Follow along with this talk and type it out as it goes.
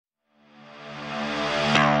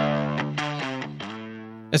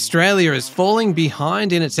Australia is falling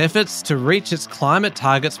behind in its efforts to reach its climate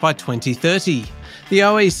targets by 2030. The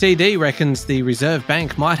OECD reckons the Reserve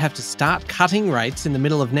Bank might have to start cutting rates in the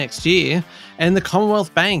middle of next year, and the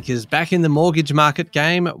Commonwealth Bank is back in the mortgage market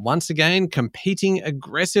game, once again competing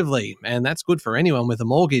aggressively, and that's good for anyone with a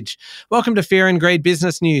mortgage. Welcome to Fear and Greed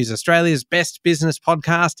Business News, Australia's best business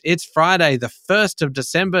podcast. It's Friday, the 1st of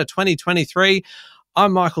December 2023.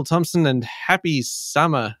 I'm Michael Thompson, and happy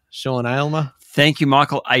summer, Sean Aylmer. Thank you,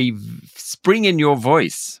 Michael. A spring in your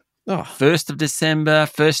voice. Oh. 1st of December,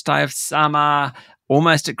 first day of summer,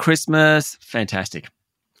 almost at Christmas. Fantastic.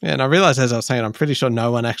 Yeah, and I realised as I was saying, I'm pretty sure no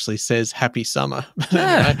one actually says happy summer.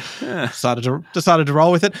 Yeah. Decided to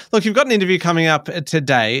roll with it. Look, you've got an interview coming up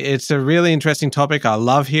today. It's a really interesting topic. I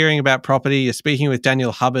love hearing about property. You're speaking with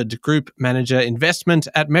Daniel Hubbard, Group Manager Investment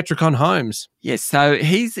at Metricon Homes. Yes, so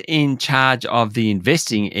he's in charge of the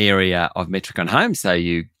investing area of Metricon Homes. So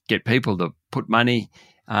you get people to put money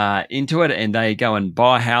into it and they go and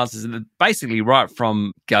buy houses, and basically right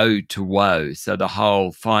from go to woe. So the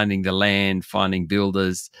whole finding the land, finding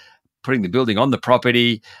builders, putting the building on the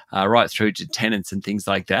property, right through to tenants and things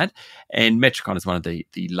like that. And Metricon is one of the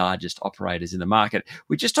largest operators in the market.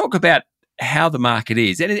 We just talk about how the market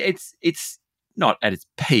is, and it's not at its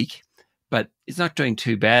peak, but it's not doing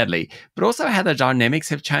too badly, but also how the dynamics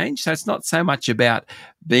have changed. So it's not so much about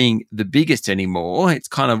being the biggest anymore. It's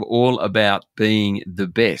kind of all about being the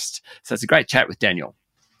best. So it's a great chat with Daniel.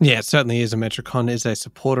 Yeah, it certainly is. Metricon is a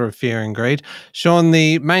supporter of Fear and Greed. Sean,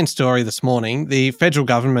 the main story this morning, the federal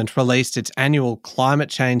government released its annual climate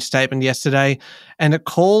change statement yesterday, and it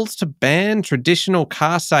calls to ban traditional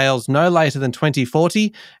car sales no later than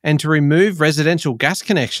 2040 and to remove residential gas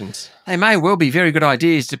connections. They may well be very good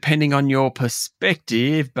ideas depending on your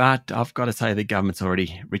perspective, but I've got to say the government's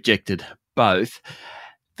already rejected both.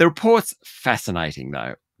 The report's fascinating,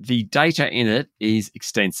 though. The data in it is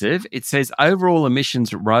extensive. It says overall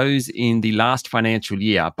emissions rose in the last financial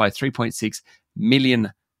year by 3.6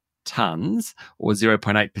 million tonnes, or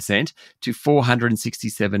 0.8%, to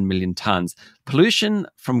 467 million tonnes. Pollution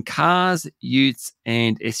from cars, utes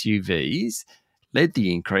and SUVs led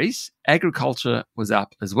the increase. Agriculture was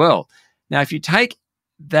up as well. Now, if you take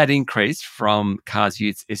that increase from cars,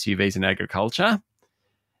 utes, SUVs and agriculture,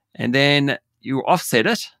 and then you offset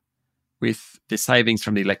it with the savings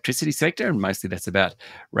from the electricity sector, and mostly that's about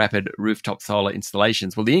rapid rooftop solar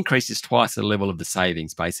installations. Well, the increase is twice the level of the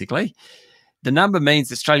savings, basically. The number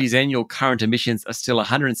means Australia's annual current emissions are still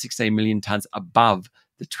 116 million tonnes above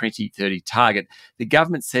the 2030 target. The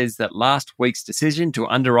government says that last week's decision to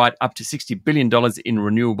underwrite up to $60 billion in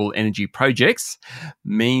renewable energy projects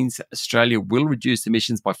means Australia will reduce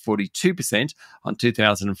emissions by 42% on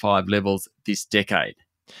 2005 levels this decade.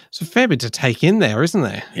 It's a fair bit to take in there, isn't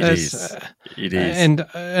there? It is. It is.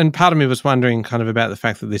 And part of me was wondering kind of about the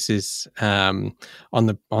fact that this is on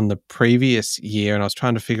the previous year, and I was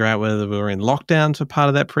trying to figure out whether we were in lockdown for part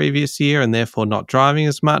of that previous year and therefore not driving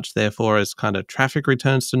as much, therefore as kind of traffic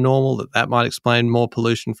returns to normal, that might explain more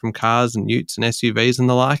pollution from cars and utes and SUVs and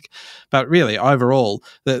the like. But really, overall,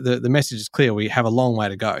 the message is clear. We have a long way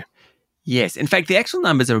to go. Yes. In fact, the actual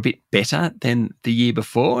numbers are a bit better than the year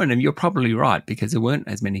before. And you're probably right, because there weren't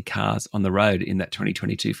as many cars on the road in that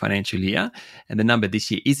 2022 financial year. And the number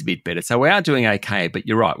this year is a bit better. So we are doing okay, but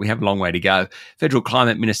you're right, we have a long way to go. Federal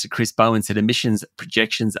Climate Minister Chris Bowen said emissions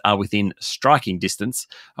projections are within striking distance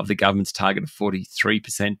of the government's target of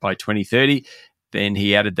 43% by 2030. Then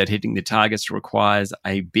he added that hitting the targets requires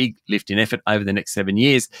a big lift in effort over the next 7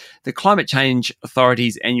 years. The Climate Change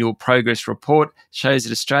Authority's annual progress report shows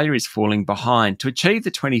that Australia is falling behind. To achieve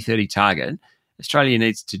the 2030 target, Australia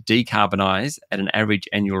needs to decarbonise at an average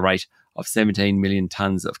annual rate of 17 million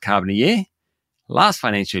tonnes of carbon a year. Last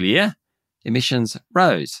financial year, emissions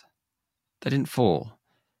rose. They didn't fall.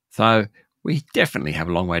 So we definitely have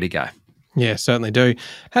a long way to go. Yeah, certainly do.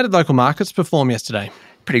 How did local markets perform yesterday?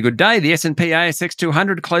 Pretty good day. The S&P ASX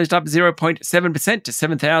 200 closed up 0.7% to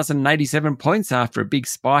 7,087 points after a big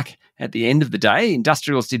spike at the end of the day.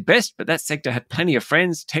 Industrials did best, but that sector had plenty of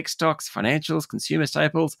friends. Tech stocks, financials, consumer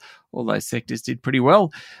staples, all those sectors did pretty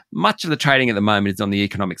well. Much of the trading at the moment is on the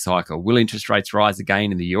economic cycle. Will interest rates rise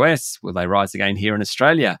again in the US? Will they rise again here in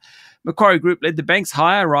Australia? Macquarie Group led the banks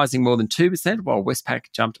higher, rising more than 2%, while Westpac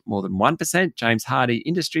jumped more than 1%. James Hardie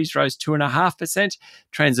Industries rose 2.5%,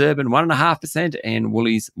 Transurban 1.5%, and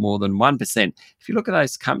Woolies more than 1%. If you look at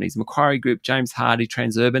those companies, Macquarie Group, James Hardie,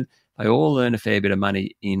 Transurban, they all earn a fair bit of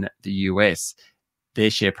money in the US. Their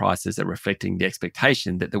share prices are reflecting the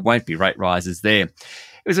expectation that there won't be rate rises there.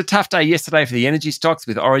 It was a tough day yesterday for the energy stocks,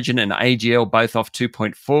 with Origin and AGL both off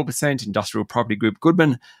 2.4%. Industrial Property Group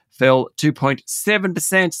Goodman fell 2.7%.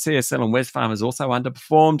 CSL and Wesfarmers also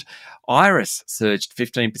underperformed. Iress surged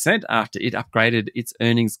 15% after it upgraded its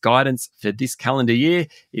earnings guidance for this calendar year.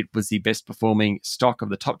 It was the best performing stock of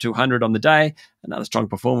the top 200 on the day. Another strong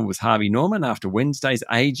performer was Harvey Norman after Wednesday's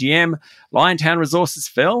AGM. Liontown Resources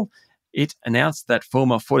fell. It announced that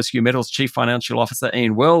former Fortescue Metals Chief Financial Officer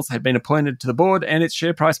Ian Wells had been appointed to the board, and its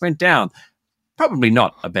share price went down. Probably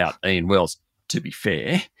not about Ian Wells, to be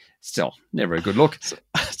fair. Still, never a good look.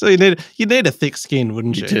 So you need a thick skin,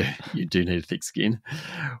 wouldn't you? You do need a thick skin.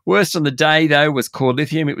 Worst on the day, though, was Core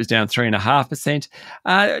Lithium. It was down 3.5%.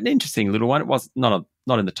 An interesting little one. It was not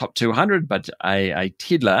in the top 200, but a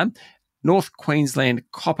tiddler. North Queensland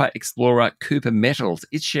copper explorer Cooper Metals,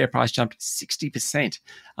 its share price jumped 60%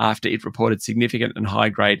 after it reported significant and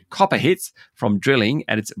high-grade copper hits from drilling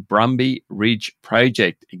at its Brumby Ridge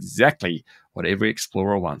project. Exactly what every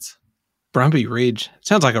explorer wants. Brumby Ridge.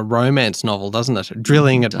 Sounds like a romance novel, doesn't it?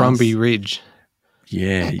 Drilling at Brumby Ridge.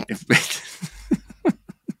 Yeah.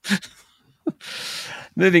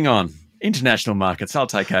 Moving on. International markets. I'll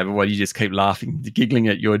take over while you just keep laughing, giggling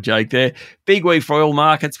at your joke there. Big week for oil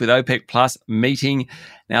markets with OPEC Plus meeting.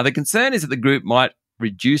 Now, the concern is that the group might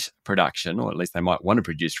reduce production, or at least they might want to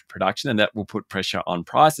reduce production, and that will put pressure on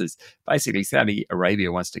prices. Basically, Saudi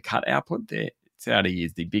Arabia wants to cut output there. Saudi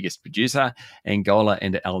is the biggest producer. Angola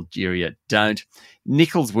and Algeria don't.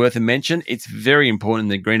 Nickel's worth a mention. It's very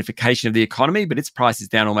important in the greenification of the economy, but its price is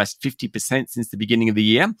down almost 50% since the beginning of the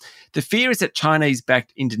year. The fear is that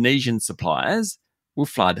Chinese-backed Indonesian suppliers will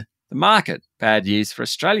flood the market. Bad news for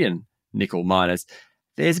Australian nickel miners.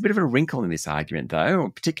 There's a bit of a wrinkle in this argument, though,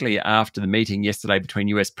 particularly after the meeting yesterday between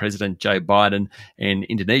US President Joe Biden and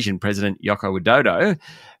Indonesian President Joko Widodo.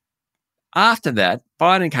 After that,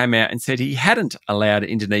 Biden came out and said he hadn't allowed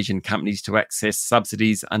Indonesian companies to access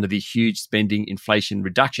subsidies under the huge Spending Inflation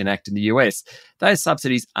Reduction Act in the US. Those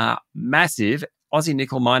subsidies are massive. Aussie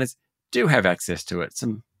nickel miners do have access to it.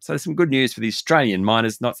 So there's some good news for the Australian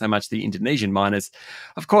miners, not so much the Indonesian miners.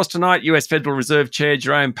 Of course, tonight, US Federal Reserve Chair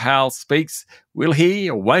Jerome Powell speaks. Will he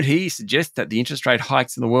or won't he suggest that the interest rate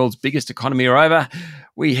hikes in the world's biggest economy are over?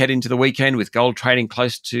 We head into the weekend with gold trading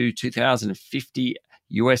close to 2,050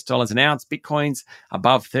 US dollars an ounce, Bitcoin's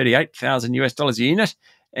above 38,000 US dollars a unit,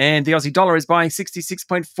 and the Aussie dollar is buying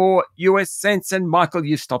 66.4 US cents. And Michael,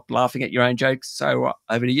 you've stopped laughing at your own jokes, so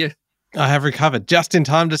over to you. I have recovered just in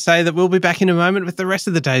time to say that we'll be back in a moment with the rest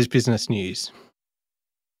of the day's business news.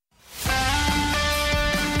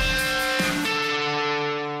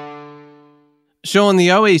 Sean, the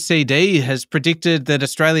OECD has predicted that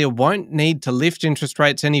Australia won't need to lift interest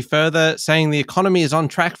rates any further, saying the economy is on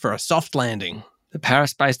track for a soft landing. The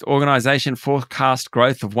Paris-based organisation forecast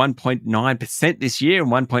growth of 1.9% this year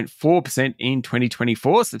and 1.4% in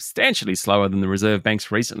 2024, substantially slower than the Reserve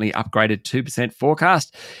Bank's recently upgraded 2%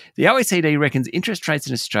 forecast. The OECD reckons interest rates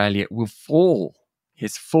in Australia will fall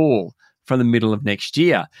from the middle of next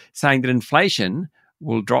year, saying that inflation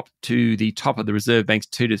will drop to the top of the Reserve Bank's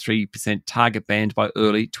 2 to 3% target band by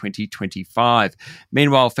early 2025.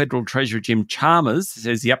 Meanwhile, Federal Treasurer Jim Chalmers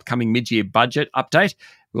says the upcoming mid-year budget update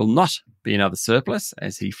will not be another surplus,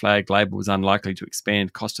 as he flagged Labor was unlikely to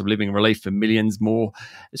expand cost of living relief for millions more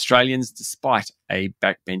Australians despite a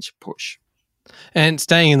backbench push. And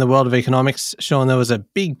staying in the world of economics, Sean, there was a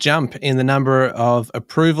big jump in the number of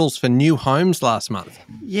approvals for new homes last month.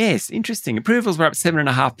 Yes, interesting. Approvals were up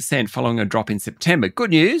 7.5% following a drop in September.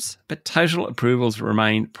 Good news, but total approvals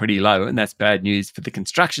remain pretty low, and that's bad news for the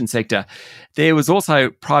construction sector. There was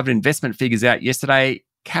also private investment figures out yesterday.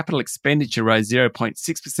 Capital expenditure rose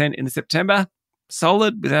 0.6% in September.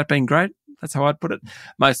 Solid without being great. That's how I'd put it.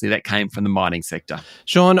 Mostly that came from the mining sector.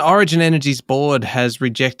 Sean, Origin Energy's board has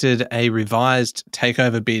rejected a revised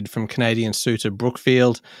takeover bid from Canadian suitor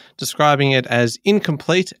Brookfield, describing it as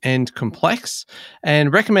incomplete and complex,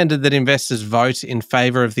 and recommended that investors vote in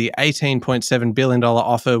favour of the $18.7 billion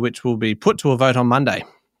offer, which will be put to a vote on Monday.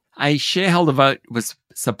 A shareholder vote was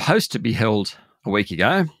supposed to be held a week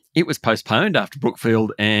ago. It was postponed after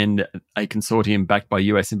Brookfield and a consortium backed by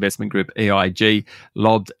US investment group EIG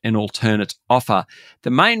lobbed an alternate offer. The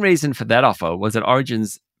main reason for that offer was that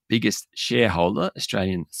Origin's biggest shareholder,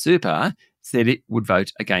 Australian Super, said it would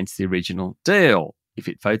vote against the original deal. If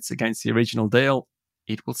it votes against the original deal,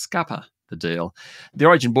 it will scupper the deal. The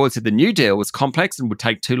Origin board said the new deal was complex and would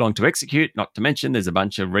take too long to execute, not to mention there's a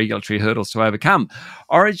bunch of regulatory hurdles to overcome.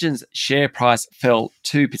 Origin's share price fell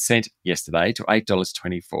 2% yesterday to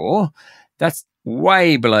 $8.24. That's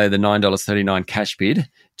way below the $9.39 cash bid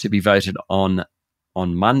to be voted on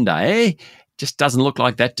Monday. just doesn't look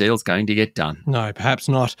like that deal's going to get done. No, perhaps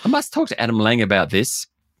not. I must talk to Adam Lang about this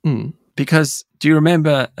Mm. because do you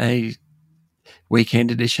remember a weekend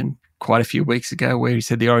edition quite a few weeks ago where he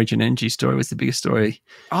said the Origin Energy story was the biggest story?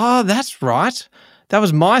 Oh, that's right. That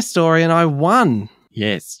was my story and I won.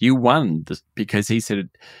 Yes, you won because he said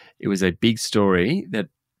it was a big story that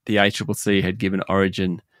the ACCC had given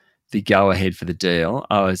Origin the go-ahead for the deal.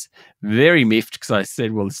 I was very miffed because I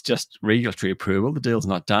said, well, it's just regulatory approval. The deal's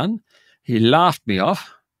not done. He laughed me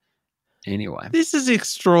off. Anyway. This is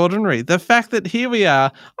extraordinary. The fact that here we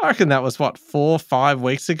are, I reckon that was, 4 or 5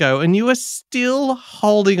 weeks ago, and you are still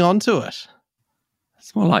holding on to it.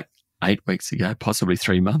 It's more like 8 weeks ago, possibly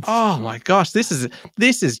 3 months. Oh my gosh, this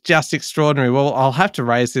is just extraordinary. Well, I'll have to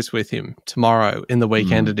raise this with him tomorrow in the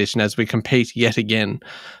weekend edition as we compete yet again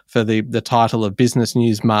for the title of Business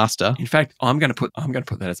News Master. In fact, I'm going to put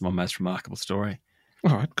that as my most remarkable story.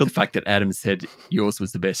 All right, good. The fact that Adam said yours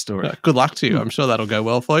was the best story. Good luck to you. I'm sure that'll go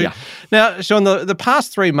well for you. Yeah. Now, Sean, the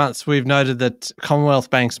past 3 months, we've noted that Commonwealth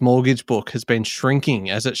Bank's mortgage book has been shrinking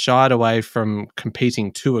as it shied away from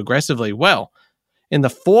competing too aggressively. Well, in the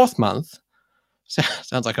 4th month,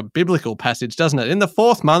 sounds like a biblical passage, doesn't it? In the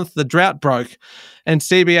 4th month, the drought broke and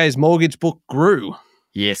CBA's mortgage book grew.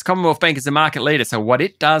 Yes, Commonwealth Bank is the market leader, so what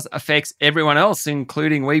it does affects everyone else,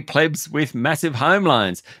 including we plebs with massive home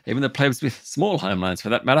loans, even the plebs with small home loans for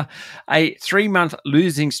that matter. A 3-month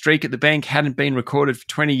losing streak at the bank hadn't been recorded for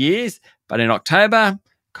 20 years, but in October,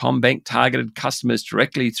 CommBank targeted customers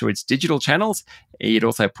directly through its digital channels. It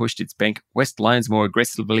also pushed its Bank West loans more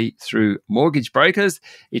aggressively through mortgage brokers.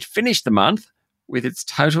 It finished the month with its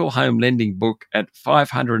total home lending book at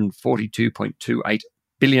 $542.28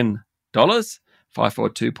 billion.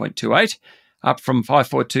 542.28, up from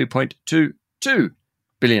 $542.22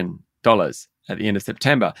 billion at the end of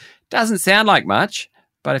September. Doesn't sound like much,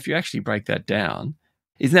 but if you actually break that down,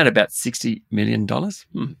 isn't that about $60 million? It's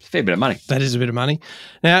a fair bit of money. That is a bit of money.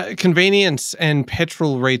 Now, convenience and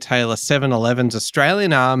petrol retailer 7-Eleven's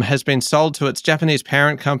Australian arm has been sold to its Japanese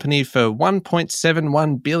parent company for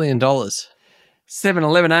 $1.71 billion.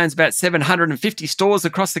 7-Eleven owns about 750 stores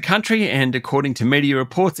across the country, and according to media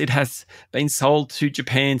reports, it has been sold to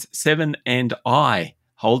Japan's 7&I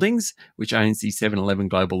Holdings, which owns the 7-Eleven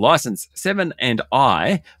global license.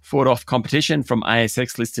 7&I fought off competition from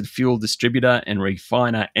ASX-listed fuel distributor and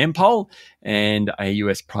refiner Ampol and a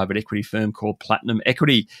US private equity firm called Platinum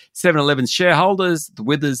Equity. 7-Eleven's shareholders, the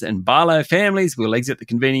Withers and Barlow families, will exit the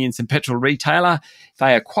convenience and petrol retailer.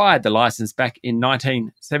 They acquired the license back in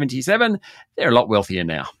 1977. They're a lot wealthier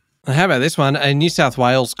now. How about this one? A New South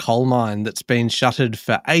Wales coal mine that's been shuttered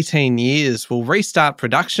for 18 years will restart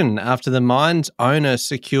production after the mine's owner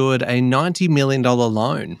secured a $90 million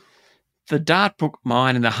loan. The Dartbrook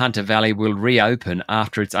mine in the Hunter Valley will reopen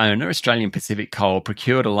after its owner, Australian Pacific Coal,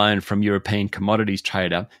 procured a loan from European commodities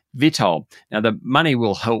trader Vitol. Now, the money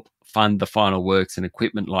will help fund the final works and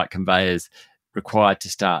equipment like conveyors required to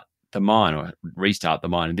start the mine, or restart the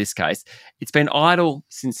mine in this case. It's been idle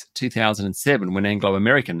since 2007 when Anglo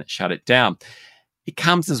American shut it down. It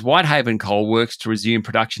comes as Whitehaven Coal works to resume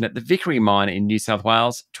production at the Vickery mine in New South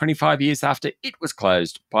Wales 25 years after it was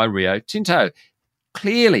closed by Rio Tinto.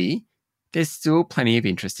 Clearly, there's still plenty of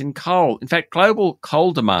interest in coal. In fact, global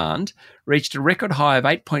coal demand reached a record high of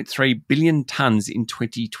 8.3 billion tonnes in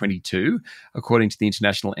 2022, according to the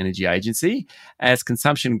International Energy Agency, as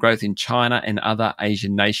consumption growth in China and other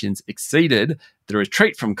Asian nations exceeded the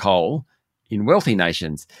retreat from coal in wealthy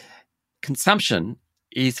nations. Consumption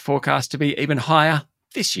is forecast to be even higher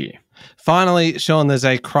this year. Finally, Sean, there's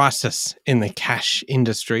a crisis in the cash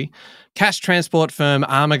industry. Cash transport firm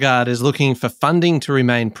Armaguard is looking for funding to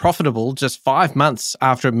remain profitable just 5 months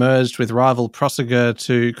after it merged with rival Prosegur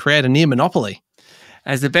to create a near monopoly.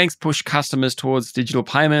 As the banks push customers towards digital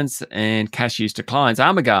payments and cash use declines,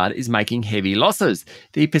 Armaguard is making heavy losses.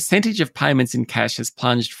 The percentage of payments in cash has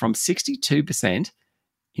plunged from 62%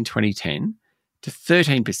 in 2010 to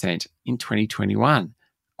 13% in 2021.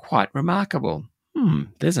 Quite remarkable.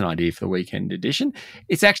 There's an idea for the weekend edition.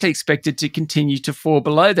 It's actually expected to continue to fall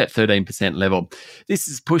below that 13% level. This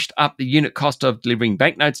has pushed up the unit cost of delivering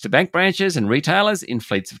banknotes to bank branches and retailers in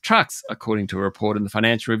fleets of trucks, according to a report in the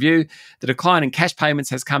Financial Review. The decline in cash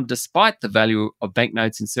payments has come despite the value of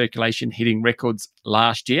banknotes in circulation hitting records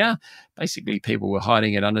last year. Basically, people were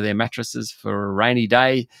hiding it under their mattresses for a rainy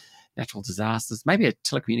day, natural disasters, maybe a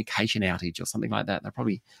telecommunication outage or something like that. They're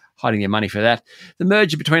probably hiding their money for that. The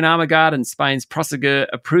merger between Armaguard and Spain's Prosegur,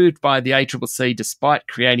 approved by the ACCC despite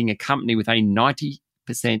creating a company with a 90%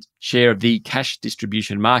 share of the cash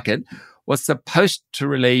distribution market, was supposed to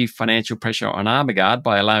relieve financial pressure on Armaguard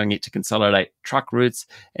by allowing it to consolidate truck routes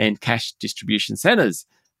and cash distribution centres.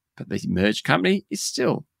 but the merged company is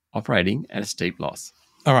still operating at a steep loss.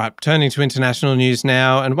 All right, turning to international news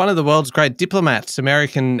now, and one of the world's great diplomats,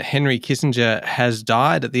 American Henry Kissinger, has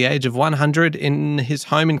died at the age of 100 in his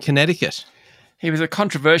home in Connecticut. He was a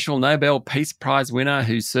controversial Nobel Peace Prize winner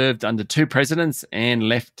who served under 2 presidents and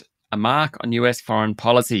left a mark on US foreign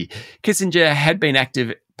policy. Kissinger had been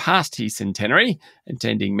active past his centenary,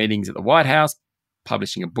 attending meetings at the White House,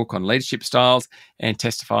 publishing a book on leadership styles, and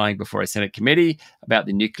testifying before a Senate committee about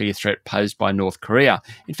the nuclear threat posed by North Korea.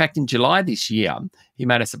 In fact, in July this year, he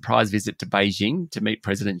made a surprise visit to Beijing to meet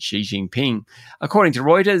President Xi Jinping. According to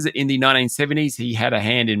Reuters, in the 1970s, he had a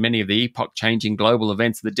hand in many of the epoch-changing global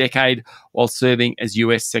events of the decade while serving as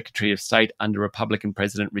US Secretary of State under Republican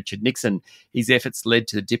President Richard Nixon. His efforts led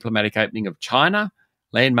to the diplomatic opening of China,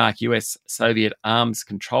 landmark US-Soviet arms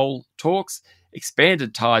control talks,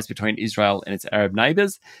 expanded ties between Israel and its Arab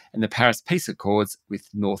neighbours, and the Paris Peace Accords with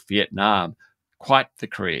North Vietnam. Quite the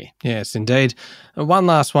career. Yes, indeed. One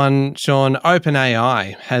last one, Sean.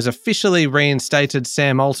 OpenAI has officially reinstated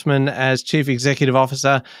Sam Altman as Chief Executive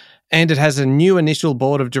Officer, and it has a new initial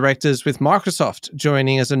board of directors with Microsoft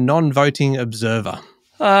joining as a non-voting observer.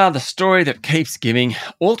 The story that keeps giving.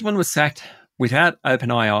 Altman was sacked without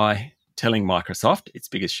OpenAI telling Microsoft, its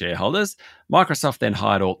biggest shareholders. Microsoft then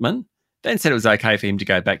hired Altman, then said it was okay for him to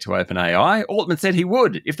go back to OpenAI. Altman said he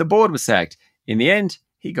would if the board was sacked. In the end,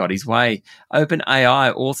 he got his way.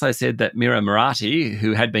 OpenAI also said that Mira Murati,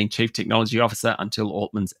 who had been Chief Technology Officer until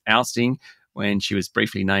Altman's ousting when she was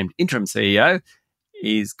briefly named Interim CEO,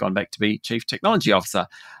 is gone back to be Chief Technology Officer.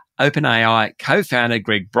 OpenAI co-founder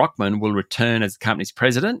Greg Brockman will return as the company's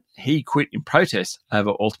president. He quit in protest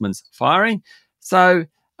over Altman's firing. So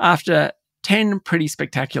after 10 pretty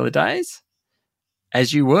spectacular days,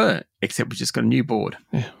 as you were, except we just got a new board.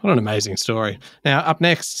 Yeah, what an amazing story. Now, up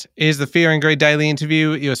next is the Fear and Greed Daily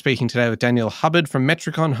interview. You are speaking today with Daniel Hubbard from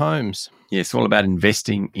Metricon Homes. Yes, all about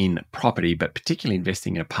investing in property, but particularly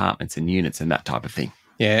investing in apartments and units and that type of thing.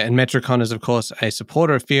 Yeah, and Metricon is, of course, a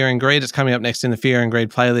supporter of Fear and Greed. It's coming up next in the Fear and Greed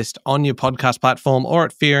playlist on your podcast platform or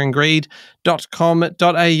at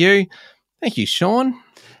fearandgreed.com.au. Thank you, Sean.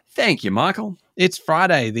 Thank you, Michael. It's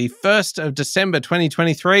Friday, the 1st of December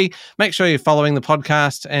 2023. Make sure you're following the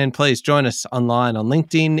podcast and please join us online on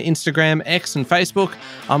LinkedIn, Instagram, X and Facebook.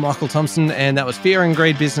 I'm Michael Thompson and that was Fear and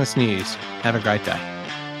Greed Business News. Have a great day.